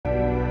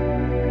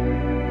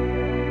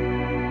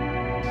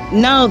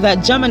Now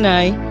that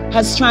Gemini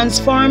has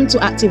transformed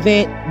to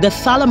activate the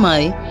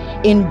thalami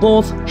in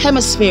both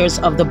hemispheres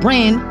of the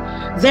brain,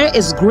 there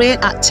is great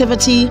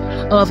activity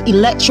of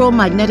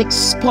electromagnetic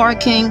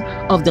sparking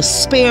of the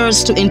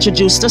spheres to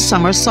introduce the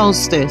summer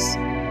solstice.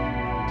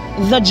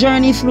 The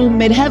journey through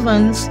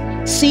mid-heavens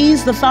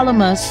sees the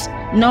thalamus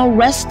now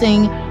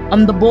resting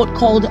on the boat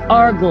called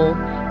Argo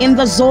in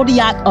the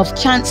zodiac of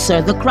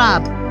Cancer, the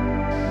crab.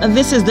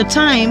 This is the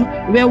time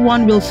where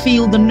one will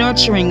feel the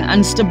nurturing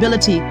and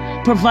stability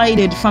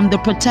provided from the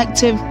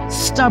protective,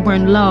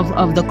 stubborn love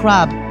of the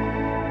crab.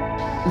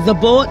 The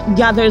boat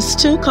gathers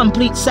 2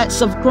 complete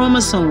sets of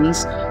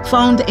chromosomes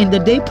found in the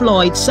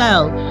diploid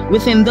cell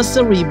within the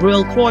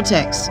cerebral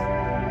cortex.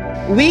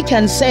 We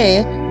can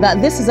say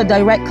that this is a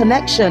direct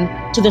connection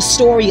to the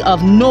story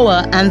of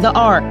Noah and the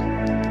ark.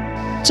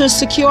 To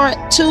secure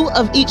 2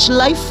 of each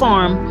life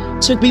form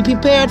to be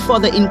prepared for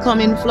the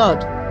incoming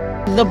flood.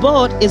 The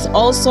boat is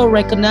also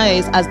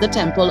recognized as the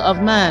temple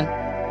of man.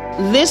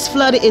 This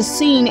flood is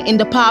seen in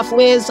the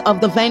pathways of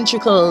the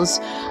ventricles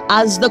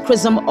as the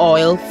chrism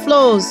oil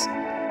flows.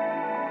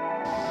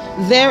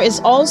 There is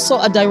also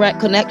a direct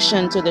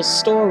connection to the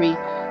story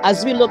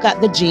as we look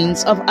at the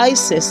genes of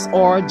Isis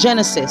or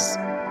Genesis.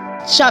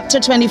 Chapter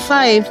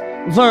 25,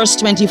 verse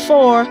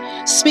 24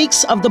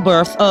 speaks of the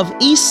birth of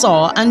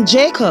Esau and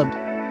Jacob.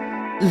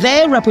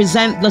 They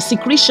represent the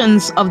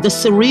secretions of the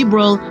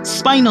cerebral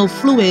spinal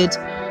fluid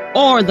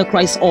or the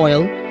Christ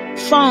oil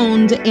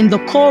found in the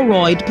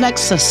choroid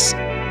plexus.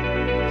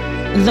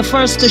 The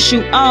first to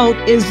shoot out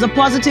is the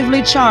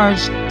positively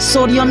charged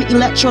sodium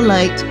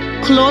electrolyte.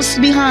 Close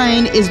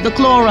behind is the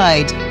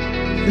chloride.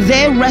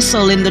 They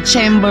wrestle in the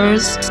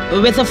chambers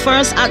with the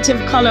first active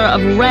color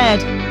of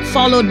red,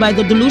 followed by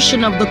the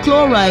dilution of the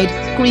chloride,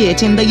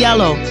 creating the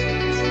yellow.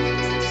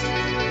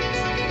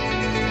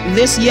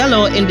 This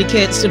yellow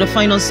indicates to the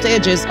final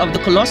stages of the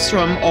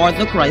colostrum or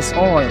the Christ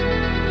oil.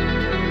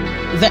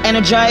 The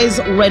energized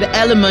red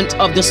element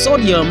of the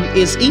sodium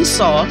is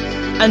Esau,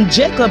 and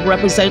Jacob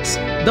represents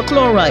the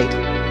chloride.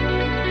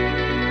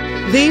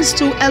 These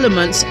 2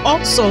 elements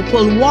also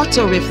pull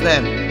water with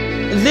them.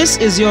 This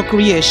is your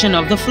creation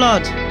of the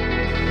flood,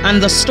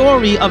 and the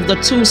story of the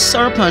 2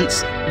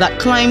 serpents that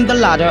climbed the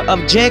ladder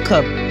of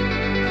Jacob.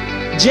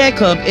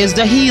 Jacob is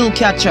the heel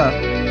catcher.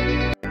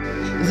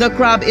 The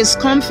crab is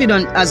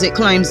confident as it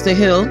climbs the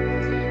hill.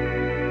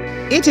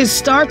 It is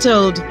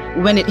startled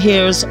when it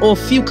hears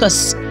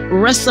Ophiuchus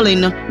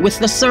wrestling with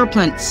the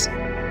serpents.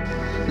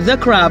 The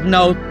crab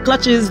now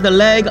clutches the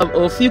leg of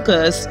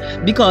Ophiuchus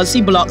because he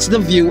blocks the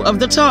view of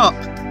the top.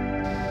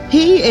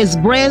 He is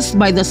braced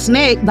by the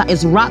snake that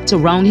is wrapped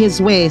around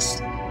his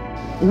waist.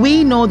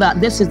 We know that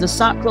this is the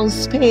sacral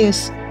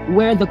space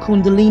where the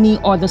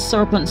kundalini or the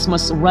serpents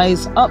must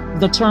rise up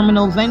the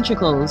terminal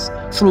ventricles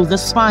through the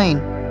spine.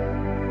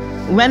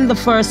 When the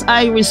first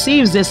eye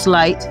receives this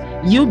light,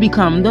 you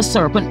become the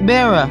serpent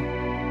bearer.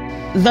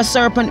 The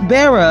serpent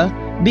bearer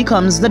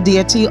becomes the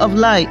deity of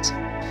light.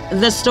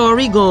 The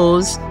story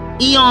goes,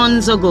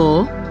 eons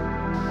ago,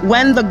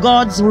 when the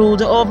gods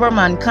ruled over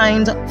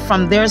mankind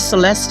from their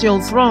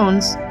celestial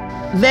thrones,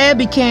 there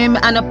became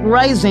an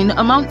uprising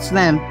amongst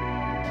them,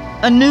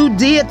 a new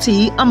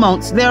deity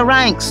amongst their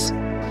ranks,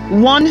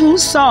 one who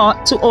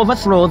sought to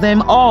overthrow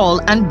them all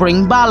and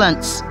bring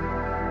balance.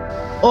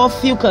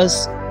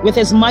 Ophiuchus, with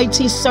his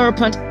mighty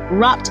serpent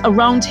wrapped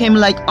around him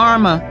like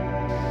armor,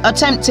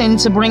 attempting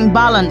to bring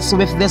balance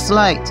with this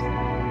light.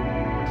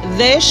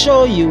 They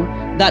show you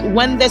that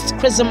when this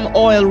chrism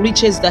oil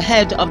reaches the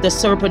head of the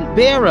serpent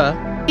bearer,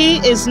 he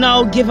is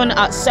now given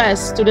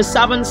access to the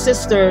 7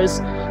 sisters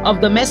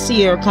of the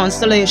Messier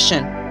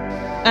constellation,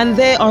 and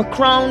they are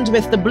crowned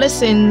with the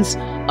blessings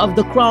of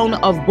the crown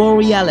of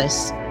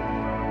Borealis.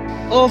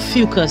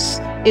 Ophiuchus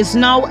is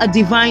now a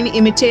divine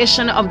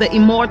imitation of the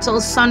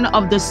immortal son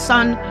of the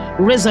sun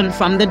risen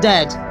from the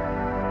dead.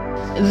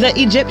 The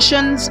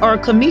Egyptians or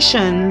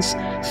Commissions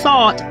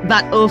thought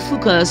that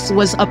Ophiuchus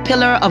was a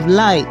pillar of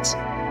light.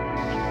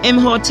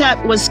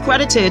 Imhotep was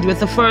credited with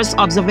the first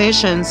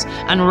observations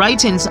and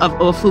writings of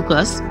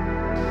Ophiuchus.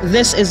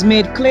 This is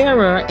made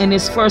clearer in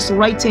his first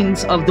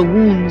writings of the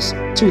wounds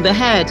to the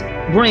head,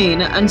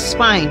 brain, and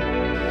spine.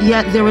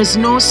 Yet there is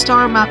no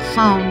star map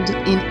found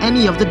in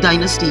any of the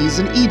dynasties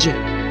in Egypt.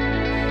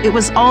 It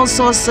was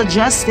also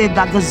suggested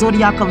that the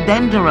zodiac of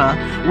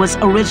Dendera was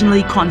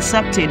originally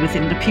concepted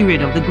within the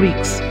period of the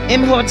Greeks.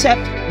 Imhotep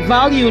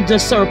valued the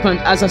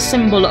serpent as a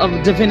symbol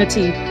of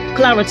divinity,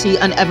 clarity,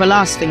 and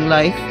everlasting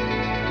life.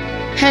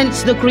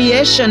 Hence the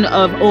creation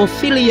of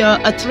Ophelia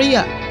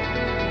Atria.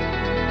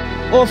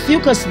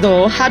 Ophiuchus,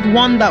 though, had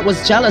one that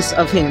was jealous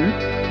of him.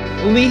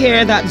 We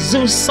hear that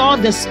Zeus saw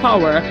this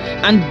power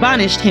and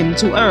banished him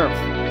to earth.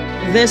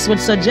 This would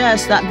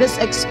suggest that this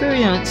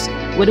experience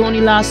would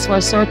only last for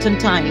a certain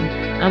time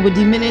and would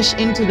diminish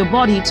into the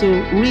body to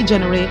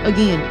regenerate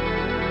again.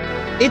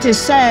 It is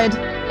said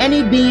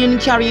any being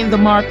carrying the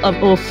mark of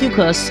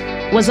Ophiuchus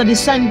was a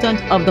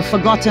descendant of the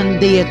forgotten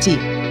deity,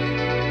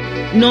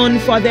 known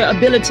for their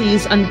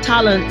abilities and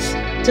talents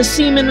to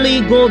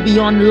seemingly go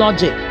beyond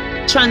logic,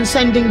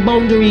 transcending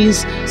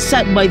boundaries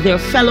set by their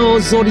fellow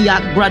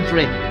zodiac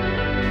brethren.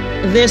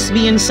 This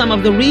being some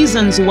of the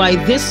reasons why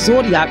this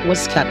zodiac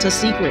was kept a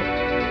secret.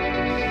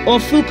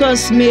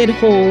 Ophiuchus, made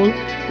whole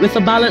with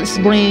a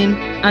balanced brain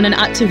and an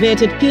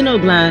activated pineal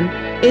gland,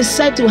 is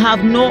said to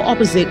have no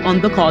opposite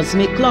on the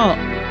cosmic clock,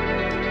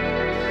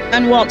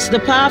 and walks the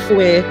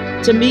pathway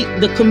to meet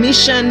the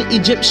Commission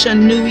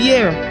Egyptian New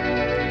Year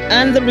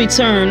and the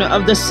return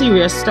of the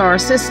Sirius star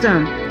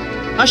system,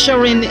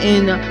 ushering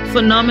in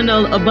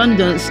phenomenal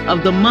abundance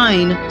of the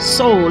mind,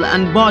 soul,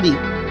 and body.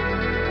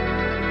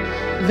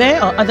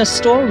 There are other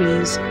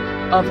stories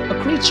of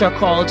a creature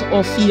called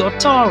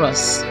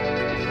Ophiuchus.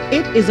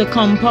 It is a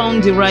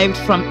compound derived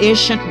from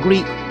ancient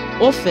Greek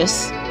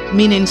ophis,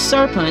 meaning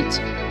serpent,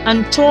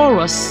 and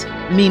taurus,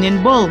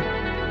 meaning bull.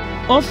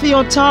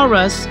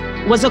 Ophiuchus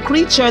was a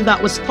creature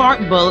that was part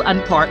bull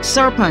and part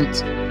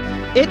serpent.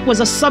 It was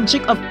a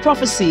subject of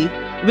prophecy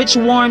which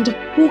warned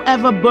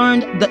whoever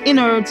burned the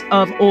innards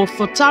of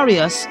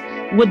Ophiuchus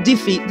would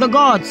defeat the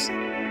gods.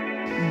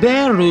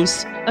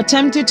 Berus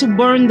attempted to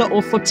burn the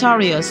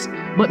Ophiuchus,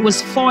 but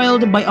was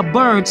foiled by a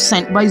bird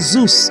sent by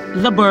Zeus.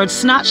 The bird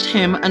snatched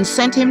him and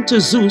sent him to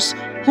Zeus,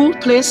 who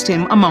placed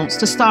him amongst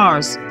the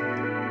stars.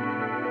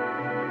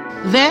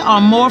 There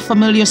are more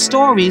familiar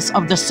stories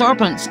of the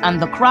serpents and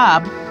the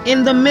crab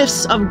in the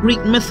myths of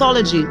Greek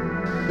mythology.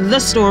 The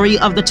story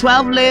of the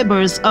 12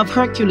 labors of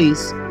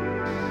Hercules.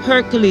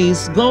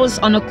 Hercules goes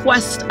on a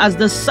quest as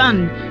the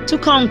sun to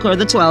conquer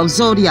the 12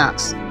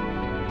 zodiacs.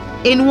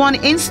 In one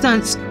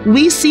instance,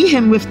 we see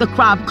him with the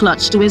crab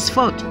clutched to his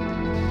foot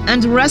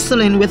and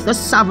wrestling with the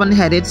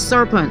 7-headed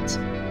serpent.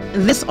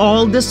 This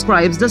all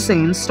describes the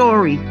same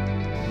story,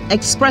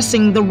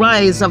 expressing the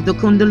rise of the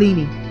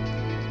Kundalini.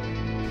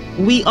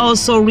 We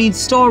also read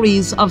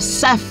stories of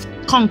Seth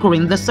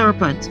conquering the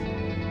serpent,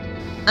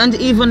 and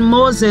even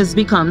Moses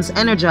becomes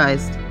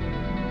energized.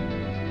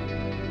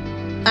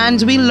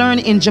 And we learn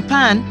in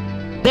Japan,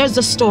 there's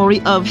a story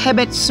of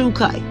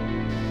Hebetsukai,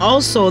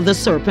 also the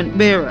serpent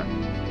bearer.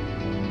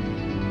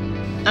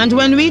 And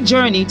when we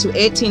journey to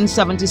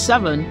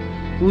 1877,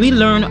 we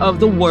learn of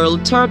the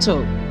world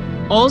turtle,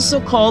 also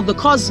called the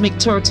cosmic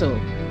turtle,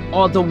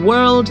 or the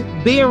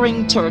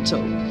world-bearing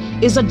turtle,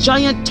 is a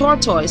giant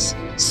tortoise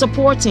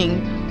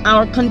supporting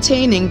or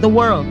containing the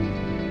world.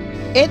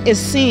 It is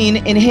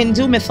seen in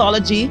Hindu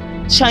mythology,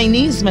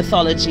 Chinese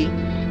mythology,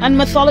 and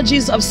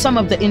mythologies of some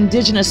of the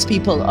indigenous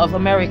people of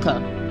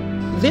America.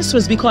 This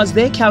was because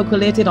they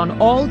calculated on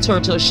all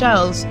turtle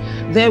shells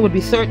there would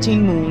be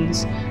 13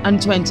 moons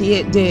and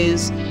 28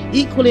 days,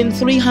 equaling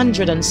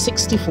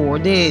 364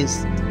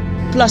 days,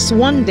 plus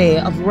 1 day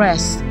of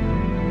rest.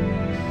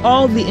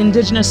 All the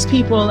indigenous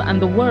people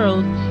and the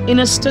world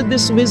understood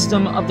this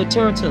wisdom of the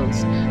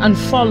turtles and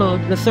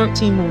followed the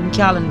 13-moon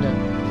calendar.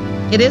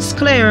 It is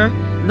clear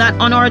that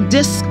on our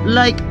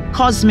disc-like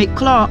cosmic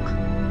clock,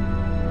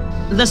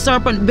 the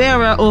serpent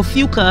bearer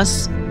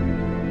Ophiuchus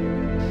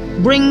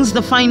brings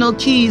the final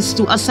keys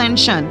to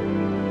ascension,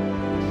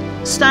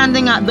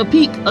 standing at the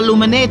peak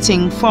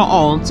illuminating for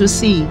all to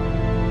see.